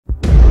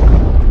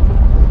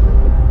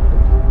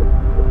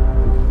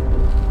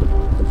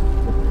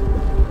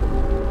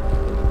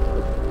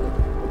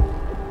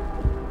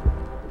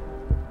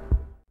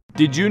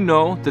Did you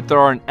know that there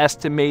are an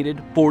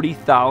estimated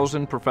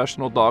 40,000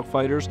 professional dog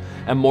fighters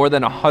and more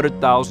than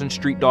 100,000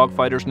 street dog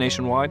fighters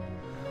nationwide?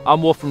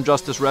 I'm Wolf from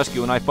Justice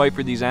Rescue, and I fight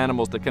for these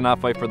animals that cannot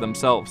fight for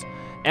themselves.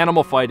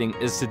 Animal fighting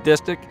is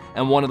sadistic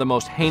and one of the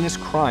most heinous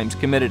crimes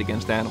committed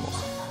against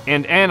animals.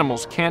 And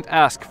animals can't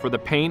ask for the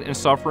pain and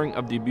suffering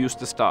of the abuse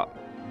to stop.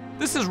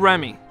 This is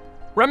Remy.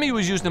 Remy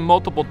was used in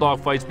multiple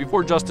dog fights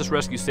before Justice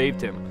Rescue saved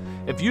him.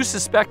 If you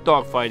suspect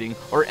dog fighting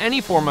or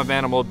any form of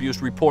animal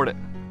abuse, report it.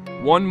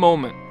 One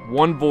moment,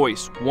 one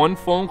voice, one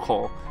phone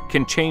call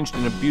can change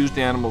an abused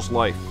animal's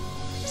life.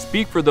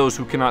 Speak for those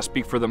who cannot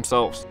speak for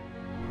themselves.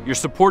 Your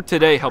support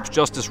today helps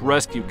Justice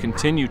Rescue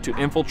continue to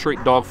infiltrate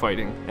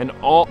dogfighting and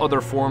all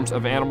other forms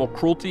of animal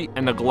cruelty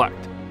and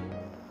neglect.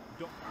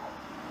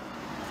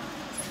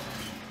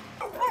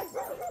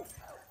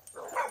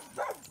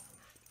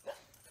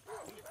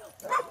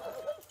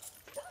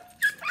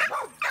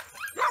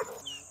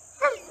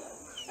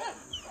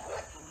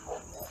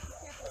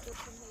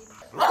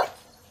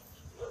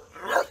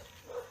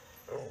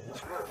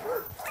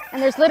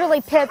 And there's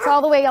literally pits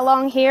all the way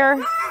along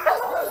here.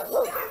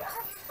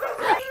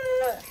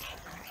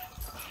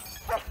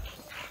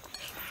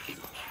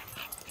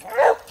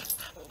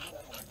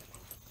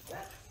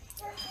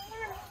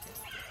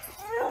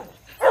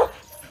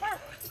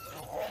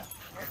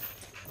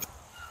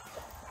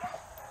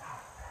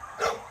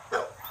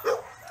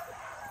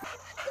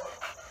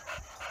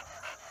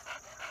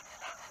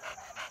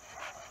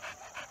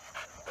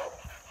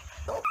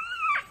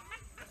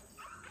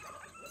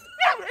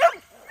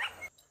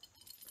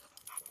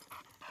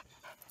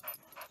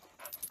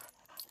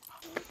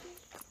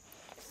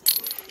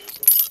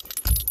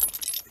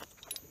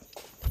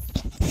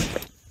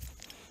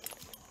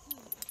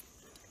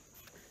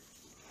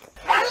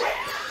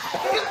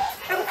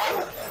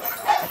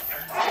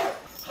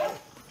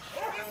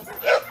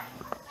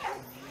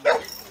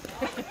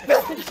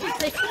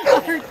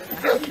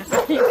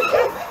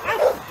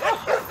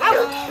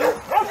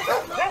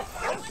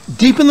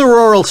 Deep in the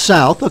rural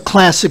South, a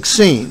classic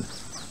scene.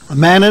 A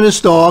man and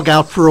his dog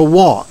out for a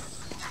walk.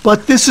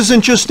 But this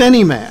isn't just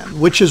any man,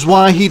 which is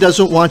why he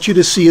doesn't want you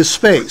to see his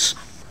face.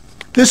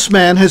 This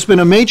man has been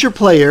a major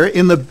player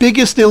in the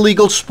biggest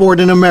illegal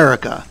sport in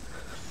America,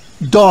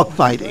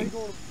 dogfighting,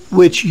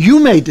 which you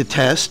may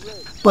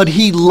detest, but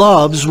he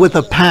loves with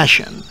a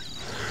passion.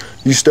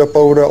 You step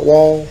over that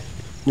wall,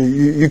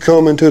 you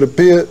come into the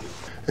pit,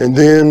 and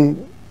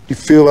then you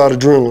feel that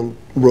adrenaline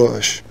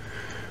rush.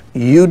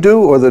 You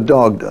do or the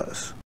dog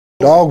does?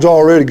 Dog's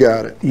already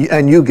got it.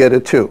 And you get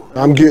it too?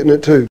 I'm getting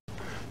it too.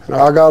 And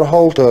I got a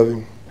hold of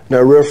him.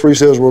 That referee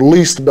says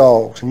release the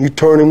dogs, and you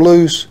turn him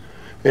loose,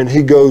 and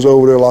he goes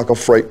over there like a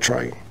freight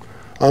train.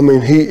 I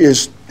mean,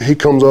 he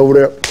comes over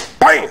there,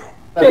 bam!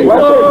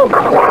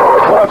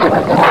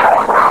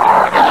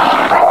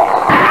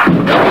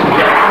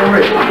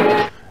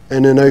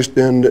 And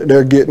then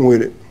they're getting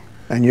with it.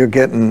 And you're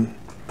getting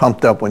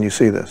pumped up when you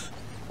see this?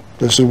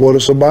 This is what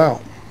it's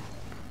about.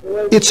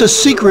 It's a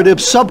secretive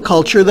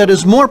subculture that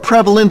is more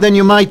prevalent than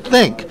you might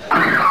think.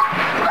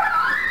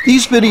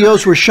 These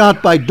videos were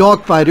shot by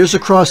dogfighters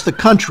across the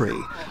country,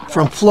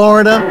 from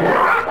Florida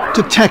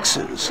to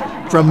Texas,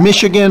 from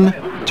Michigan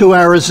to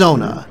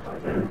Arizona.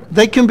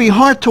 They can be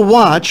hard to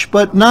watch,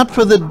 but not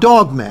for the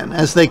dogmen,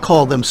 as they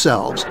call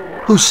themselves,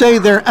 who say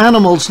their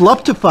animals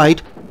love to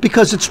fight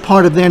because it's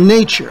part of their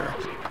nature.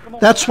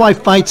 That's why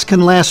fights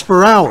can last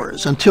for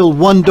hours, until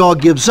one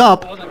dog gives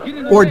up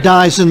or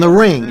dies in the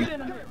ring.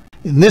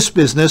 In this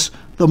business,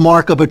 the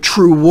mark of a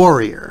true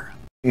warrior.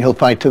 He'll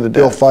fight to the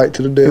death. He'll fight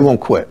to the death. He won't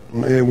quit.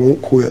 He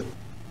won't quit.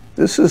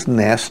 This is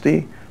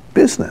nasty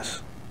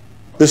business.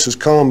 This is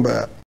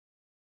combat.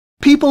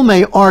 People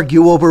may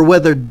argue over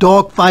whether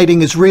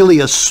dogfighting is really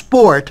a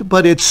sport,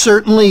 but it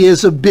certainly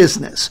is a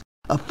business.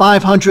 A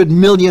 $500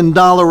 million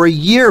a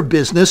year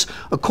business,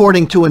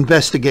 according to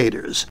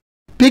investigators.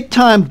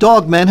 Big-time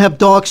dogmen have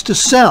dogs to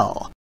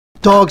sell.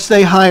 Dogs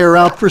they hire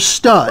out for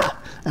stud.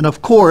 And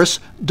of course,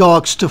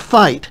 dogs to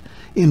fight.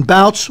 In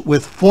bouts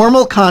with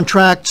formal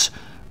contracts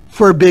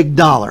for big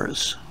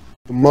dollars.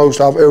 The most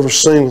I've ever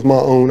seen with my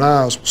own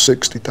eyes was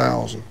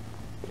 60,000.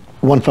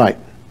 One fight?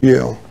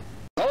 Yeah.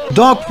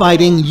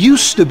 Dogfighting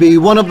used to be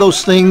one of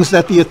those things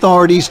that the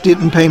authorities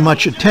didn't pay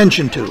much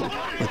attention to.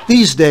 But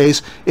these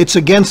days, it's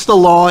against the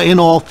law in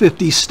all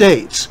 50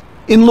 states.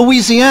 In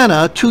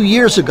Louisiana, 2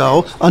 years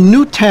ago, a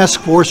new task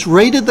force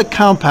raided the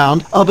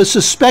compound of a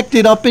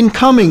suspected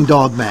up-and-coming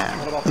dogman.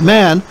 The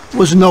man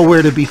was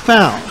nowhere to be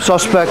found.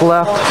 Suspect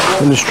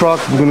left in his truck.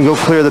 We're going to go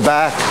clear the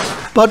back.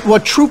 But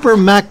what Trooper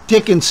Mac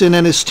Dickinson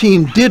and his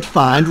team did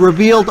find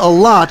revealed a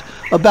lot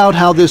about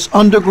how this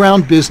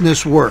underground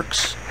business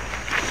works.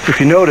 If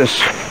you notice,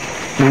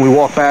 when we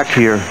walk back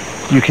here,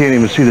 you can't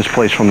even see this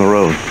place from the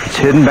road. It's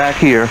hidden back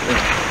here.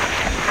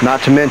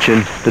 Not to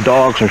mention, the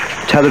dogs are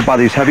tethered by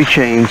these heavy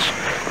chains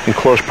in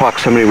close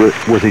proximity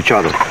with each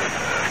other.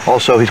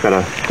 Also, he's got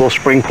a little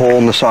spring pole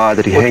on the side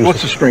that he hangs.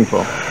 What's a spring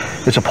pole?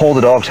 It's a pole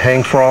the dogs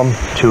hang from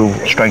to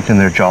strengthen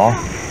their jaw,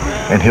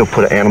 and he'll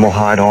put an animal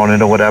hide on it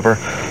or whatever,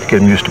 get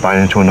them used to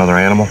biting into another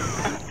animal.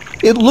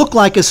 It looked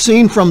like a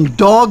scene from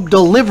Dog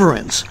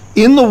Deliverance,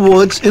 in the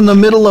woods in the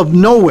middle of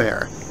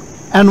nowhere.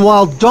 And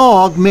while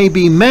dog may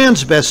be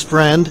man's best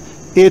friend,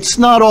 it's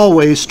not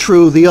always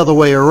true the other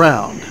way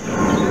around.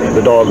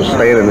 The dog is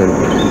standing in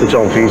its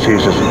own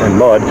feces and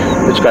mud.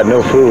 It's got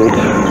no food.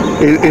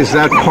 Is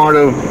that part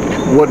of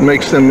what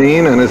makes them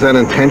mean, and is that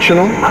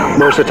intentional?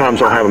 Most of the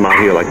times I'll have them out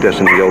here like this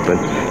in the open.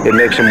 It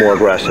makes them more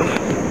aggressive.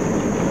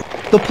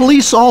 The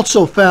police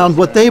also found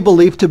what they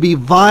believe to be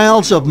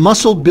vials of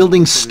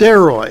muscle-building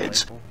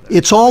steroids.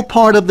 It's all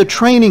part of the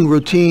training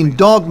routine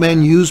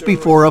dogmen use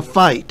before a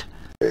fight.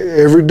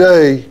 Every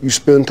day you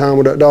spend time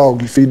with that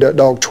dog. You feed that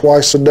dog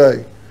twice a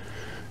day.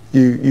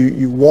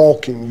 You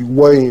walk him, you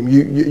weigh him.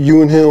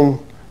 You and him,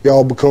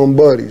 y'all become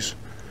buddies.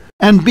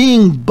 And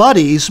being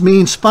buddies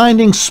means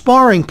finding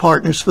sparring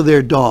partners for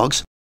their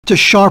dogs to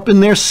sharpen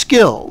their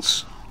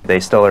skills.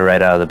 They stole her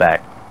right out of the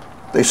back.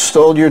 They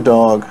stole your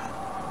dog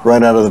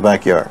right out of the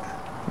backyard.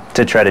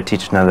 To try to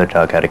teach another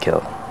dog how to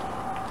kill.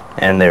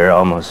 And they were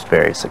almost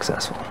very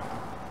successful.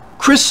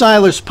 Chris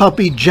Seiler's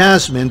puppy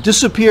Jasmine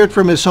disappeared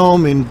from his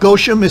home in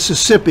Goshen,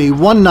 Mississippi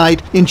one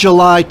night in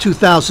July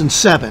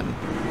 2007.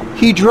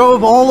 He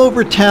drove all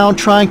over town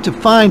trying to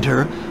find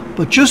her,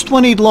 but just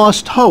when he'd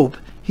lost hope,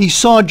 he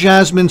saw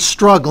Jasmine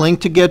struggling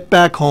to get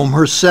back home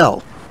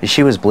herself.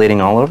 She was bleeding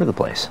all over the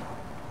place.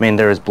 I mean,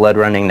 there was blood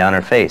running down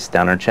her face,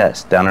 down her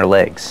chest, down her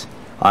legs,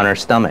 on her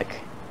stomach.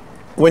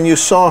 When you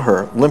saw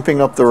her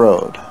limping up the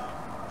road,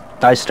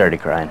 I started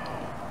crying.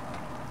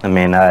 I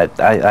mean,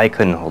 I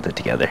couldn't hold it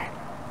together.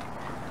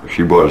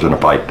 She was in a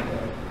fight.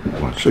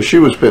 so she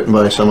was bitten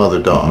by some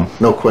other dog.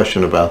 No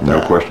question about that.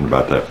 No question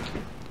about that.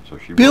 So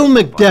Bill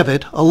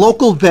McDevitt, a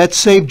local vet,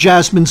 saved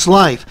Jasmine's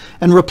life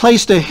and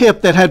replaced a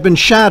hip that had been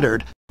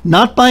shattered,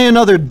 not by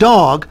another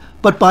dog,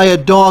 but by a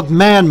dog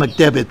man,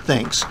 McDevitt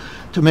thinks,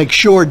 to make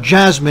sure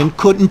Jasmine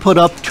couldn't put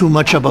up too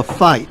much of a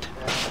fight.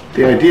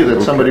 The idea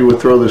that somebody would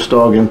throw this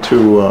dog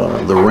into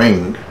the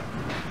ring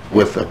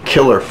with a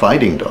killer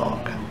fighting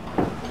dog,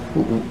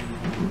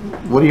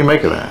 what do you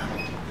make of that?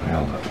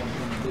 Well,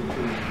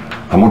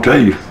 I'm gonna tell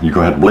you, you're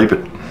gonna have to believe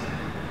it.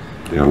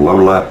 They're a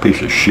low-life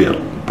piece of shit,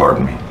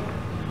 pardon me.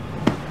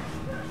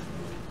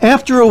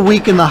 After a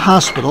week in the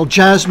hospital,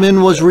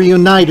 Jasmine was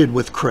reunited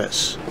with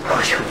Chris.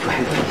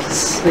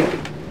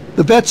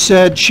 The vet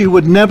said she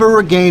would never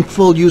regain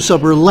full use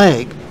of her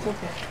leg,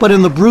 but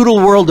in the brutal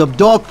world of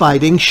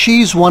dogfighting,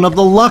 she's one of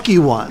the lucky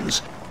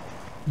ones.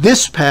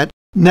 This pet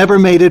never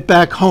made it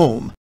back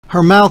home.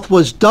 Her mouth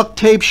was duct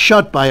taped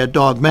shut by a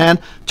dog man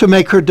to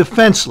make her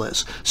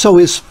defenseless, so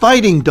his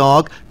fighting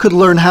dog could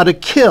learn how to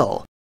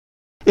kill.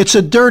 It's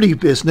a dirty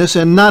business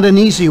and not an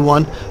easy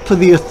one for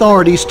the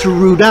authorities to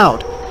root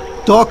out.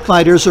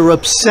 Dogfighters are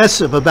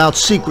obsessive about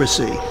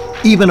secrecy,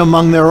 even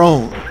among their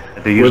own.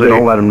 They usually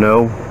don't let them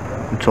know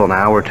until an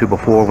hour or two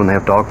before when they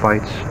have dog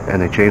fights,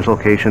 and they change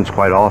locations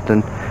quite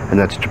often, and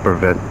that's to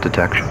prevent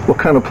detection. What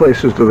kind of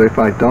places do they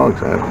fight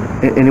dogs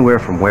at? Anywhere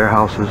from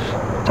warehouses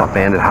to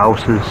abandoned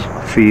houses,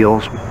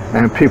 fields.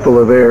 And people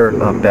are there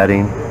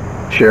Bedding.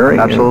 sharing?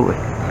 Absolutely.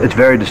 It's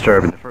very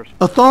disturbing.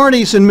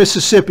 Authorities in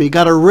Mississippi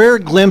got a rare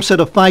glimpse at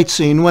a fight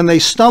scene when they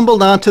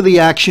stumbled onto the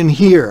action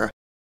here.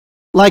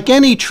 Like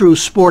any true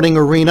sporting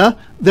arena,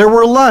 there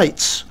were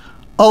lights,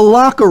 a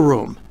locker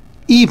room,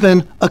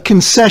 even a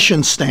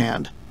concession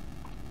stand.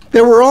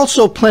 There were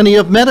also plenty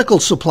of medical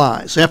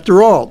supplies.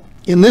 After all,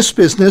 in this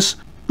business,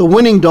 the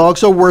winning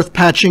dogs are worth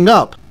patching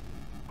up.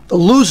 The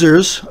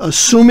losers,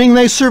 assuming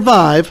they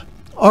survive,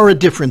 are a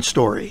different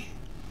story.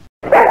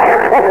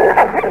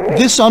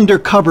 This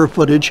undercover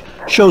footage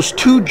shows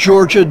two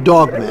Georgia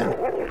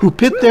dogmen who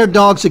pit their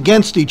dogs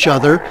against each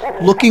other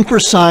looking for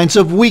signs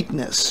of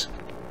weakness.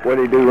 What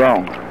did he do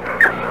wrong?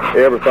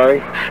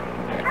 Everything.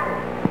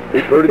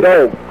 He's pretty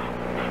dog.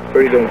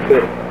 Pretty damn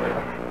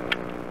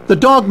fit. The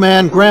dog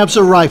man grabs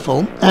a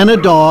rifle and a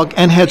dog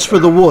and heads for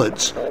the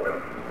woods.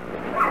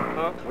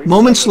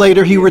 Moments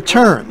later, he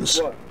returns,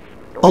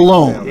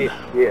 alone.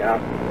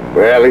 Yeah.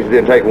 Well, at least he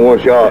didn't take one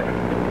shot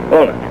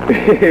on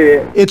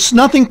it. It's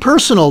nothing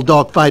personal,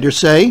 dogfighters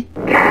say,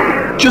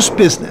 just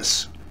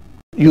business.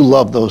 You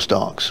love those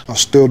dogs. I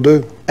still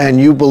do. And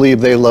you believe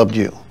they loved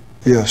you.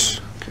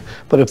 Yes.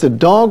 But if the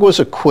dog was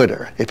a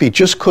quitter, if he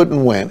just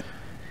couldn't win,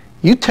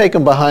 you'd take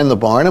him behind the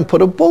barn and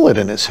put a bullet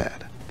in his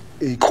head.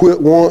 He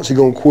quit once, he's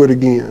gonna quit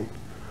again.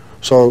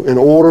 So in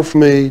order for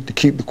me to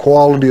keep the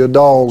quality of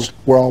dogs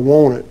where I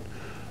want it,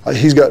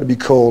 he's got to be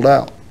culled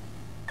out.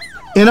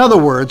 In other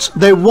words,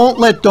 they won't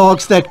let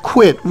dogs that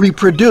quit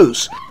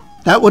reproduce.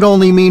 That would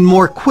only mean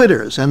more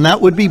quitters, and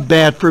that would be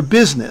bad for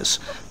business.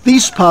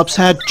 These pups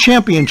had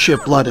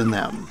championship blood in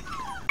them.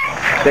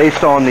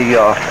 Based on the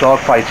dog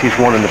fights he's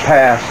won in the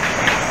past,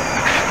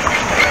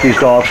 these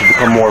dogs have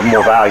become more and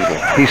more valuable.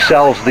 He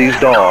sells these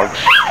dogs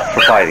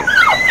for fighting.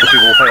 So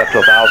people will pay up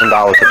to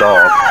 $1,000 a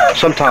dog,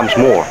 sometimes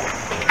more.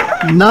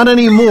 Not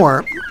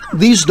anymore.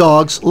 These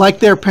dogs, like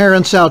their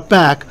parents out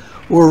back,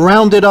 were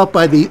rounded up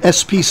by the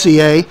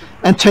SPCA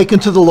and taken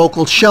to the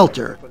local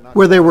shelter,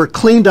 where they were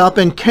cleaned up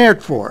and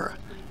cared for.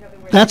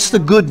 That's the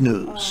good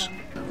news.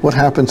 What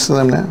happens to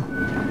them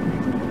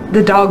now?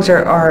 The dogs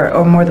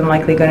are more than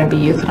likely going to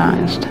be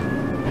euthanized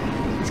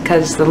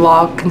because the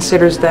law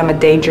considers them a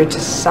danger to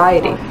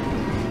society.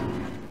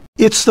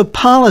 It's the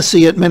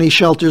policy at many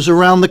shelters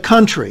around the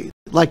country,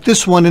 like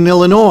this one in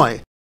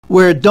Illinois,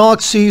 where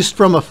dogs seized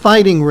from a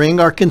fighting ring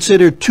are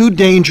considered too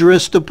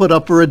dangerous to put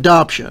up for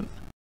adoption.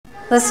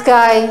 This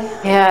guy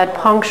had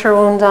puncture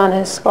wounds on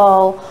his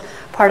skull.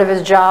 Part of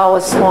his jaw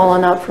was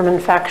swollen up from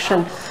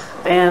infection.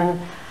 And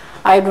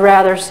I'd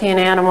rather see an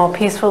animal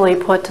peacefully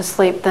put to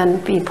sleep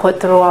than be put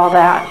through all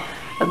that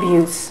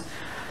abuse.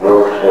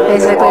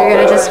 Basically, you're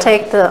going to just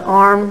take the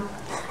arm.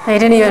 I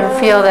didn't even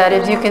feel that.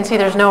 As you can see,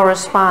 there's no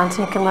response.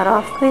 You can let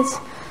off, please.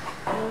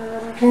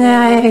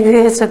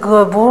 It's a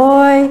good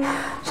boy.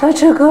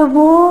 Such a good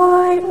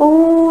boy.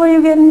 Oh, are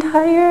you getting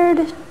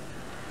tired?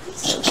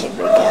 It's okay, big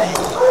guy.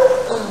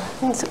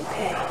 It's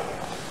okay.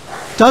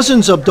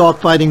 Dozens of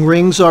dogfighting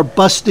rings are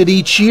busted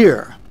each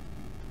year,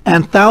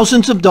 and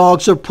thousands of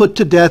dogs are put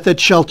to death at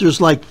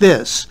shelters like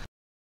this.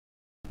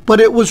 But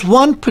it was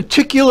one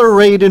particular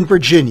raid in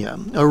Virginia,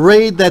 a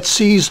raid that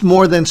seized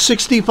more than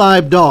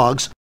 65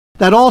 dogs,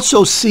 that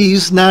also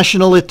seized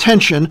national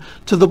attention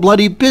to the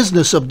bloody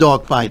business of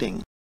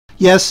dogfighting.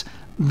 Yes,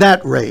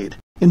 that raid,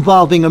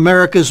 involving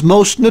America's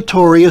most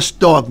notorious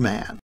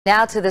dogman.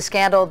 Now to the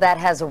scandal that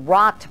has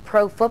rocked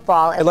pro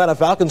football. Atlanta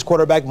Falcons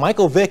quarterback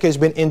Michael Vick has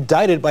been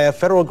indicted by a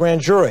federal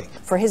grand jury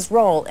for his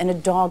role in a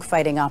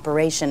dogfighting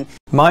operation.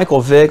 Michael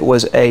Vick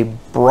was a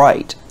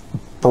bright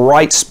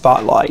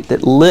spotlight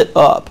that lit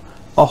up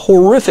a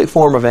horrific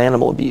form of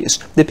animal abuse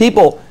that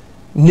people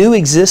knew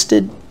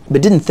existed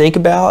but didn't think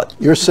about.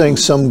 You're saying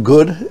some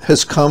good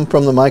has come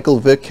from the Michael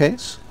Vick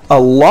case? A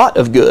lot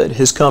of good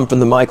has come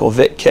from the Michael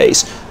Vick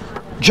case.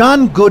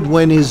 John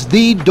Goodwin is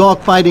the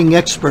dogfighting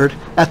expert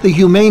at the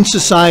Humane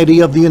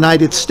Society of the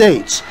United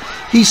States.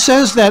 He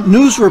says that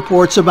news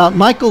reports about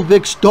Michael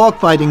Vick's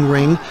dogfighting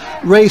ring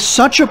raised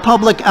such a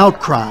public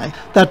outcry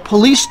that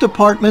police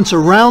departments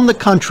around the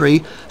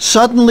country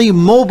suddenly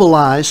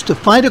mobilized to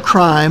fight a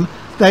crime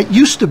that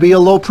used to be a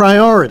low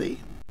priority.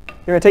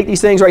 You're going to take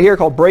these things right here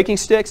called breaking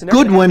sticks. And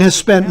Goodwin has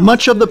spent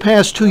much of the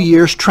past 2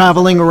 years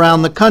traveling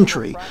around the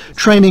country,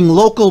 training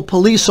local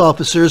police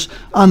officers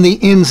on the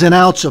ins and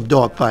outs of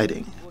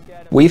dogfighting.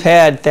 We've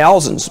had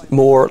thousands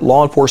more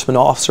law enforcement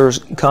officers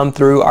come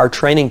through our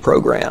training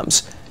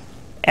programs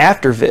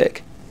after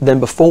Vick than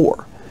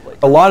before.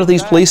 A lot of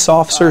these police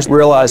officers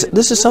realize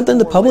this is something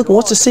the public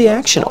wants to see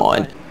action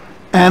on.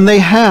 And they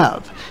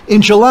have.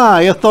 In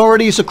July,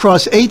 authorities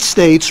across 8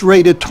 states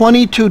raided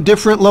 22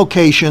 different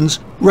locations,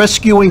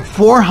 rescuing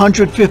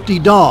 450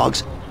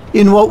 dogs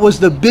in what was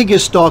the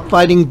biggest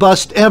dogfighting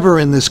bust ever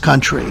in this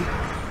country.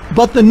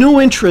 But the new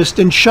interest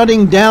in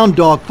shutting down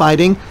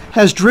dogfighting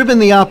has driven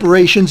the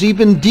operations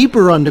even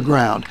deeper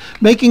underground,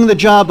 making the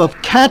job of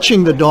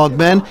catching the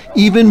dogmen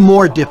even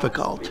more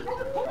difficult.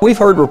 We've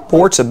heard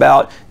reports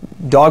about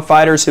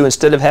dogfighters who,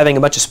 instead of having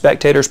a bunch of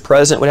spectators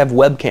present, would have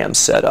webcams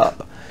set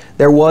up.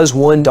 There was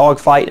one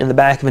dogfight in the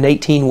back of an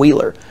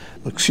 18-wheeler.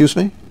 Excuse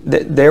me?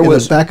 There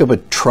was in the back of a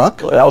truck?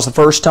 That was the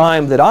first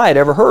time that I had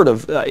ever heard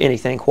of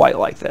anything quite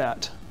like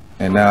that.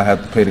 And now I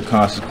have to pay the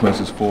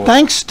consequences for it.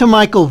 Thanks to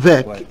Michael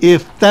Vick,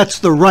 if that's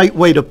the right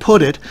way to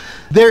put it,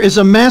 there is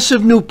a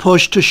massive new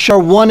push to share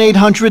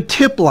 1-800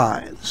 tip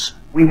lines.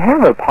 We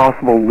have a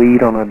possible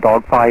lead on a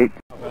dogfight.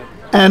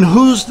 And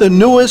who's the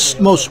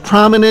newest, most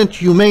prominent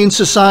Humane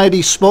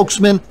Society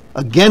spokesman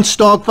against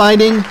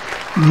dogfighting?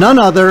 None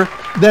other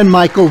than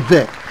Michael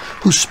Vick,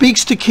 who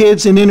speaks to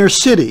kids in inner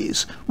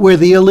cities where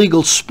the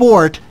illegal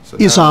sport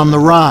is on the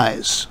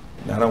rise.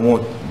 I don't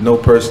want no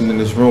person in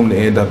this room to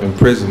end up in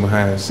prison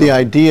behind something. The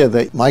idea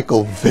that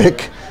Michael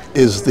Vick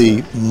is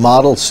the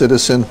model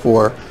citizen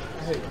for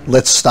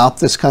let's stop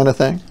this kind of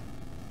thing,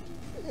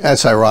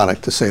 that's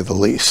ironic to say the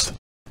least.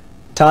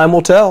 Time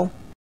will tell.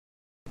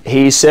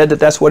 He said that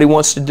that's what he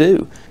wants to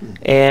do.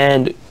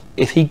 And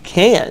if he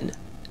can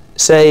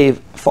save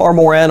far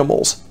more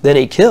animals than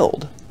he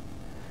killed,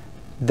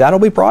 that'll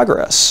be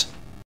progress.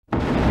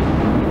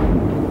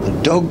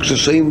 Dogs the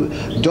same.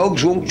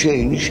 Dogs won't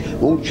change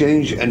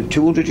in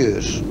 200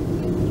 years.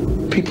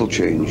 People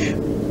change.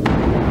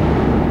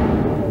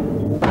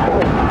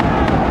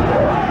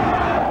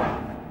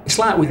 It's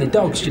like with the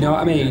dogs, you know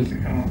what I mean?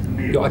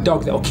 You've got a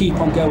dog that'll keep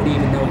on going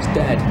even though it's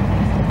dead.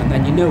 And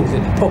then you know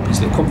that the puppies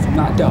that come from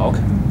that dog,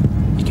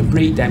 you can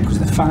breed them because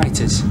they're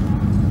fighters.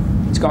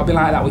 It's got to be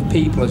like that with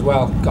people as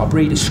well. Got to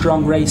breed a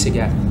strong race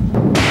again.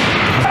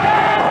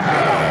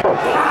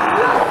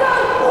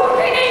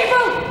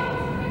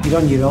 You're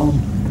on your own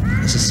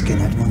as a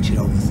skinhead once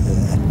you're over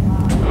 30.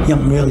 You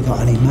haven't really got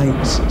any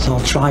mates. It's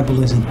all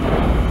tribalism.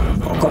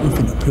 I've got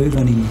nothing to prove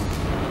anymore.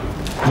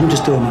 I'm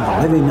just doing it for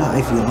a living. That,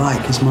 if you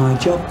like, is my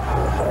job.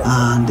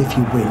 And if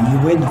you win, you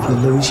win. If you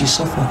lose, you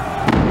suffer.